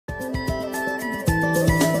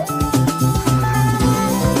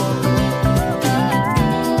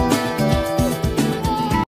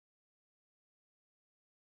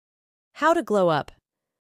How to glow up.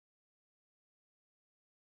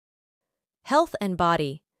 Health and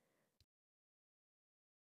body.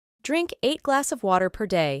 Drink 8 glasses of water per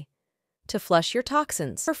day to flush your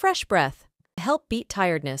toxins. For fresh breath, help beat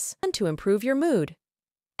tiredness, and to improve your mood.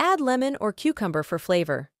 Add lemon or cucumber for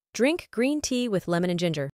flavor. Drink green tea with lemon and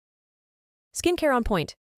ginger. Skincare on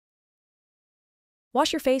point.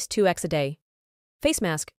 Wash your face 2x a day. Face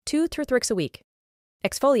mask 2 to 3 a week.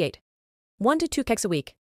 Exfoliate 1 to 2 a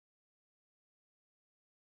week.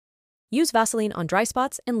 Use Vaseline on dry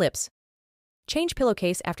spots and lips. Change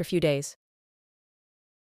pillowcase after few days.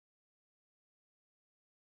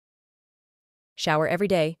 Shower every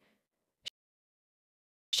day.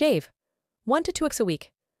 Shave 1 to 2 a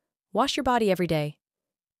week. Wash your body every day.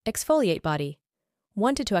 Exfoliate body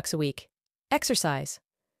 1 to 2 a week. Exercise.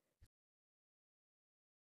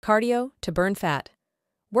 Cardio to burn fat.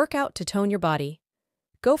 Work out to tone your body.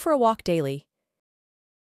 Go for a walk daily.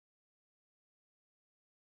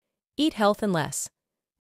 Eat health and less.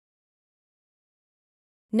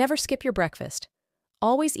 Never skip your breakfast.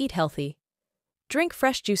 Always eat healthy. Drink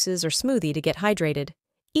fresh juices or smoothie to get hydrated.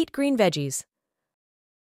 Eat green veggies.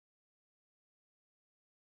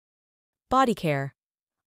 Body care.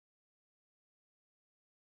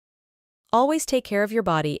 Always take care of your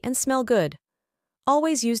body and smell good.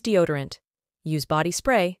 Always use deodorant. Use body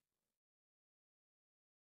spray.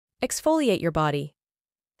 Exfoliate your body.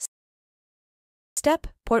 Step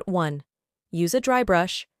Part 1. Use a dry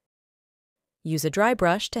brush. Use a dry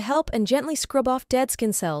brush to help and gently scrub off dead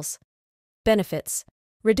skin cells. Benefits: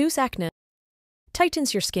 reduce acne,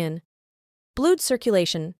 tightens your skin, blood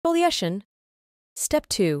circulation, exfoliation. Step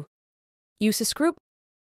 2. Use a screw.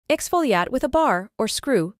 Exfoliate with a bar or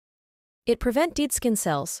screw. It prevents dead skin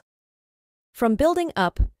cells from building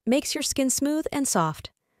up, makes your skin smooth and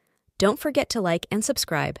soft. Don't forget to like and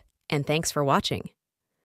subscribe, and thanks for watching.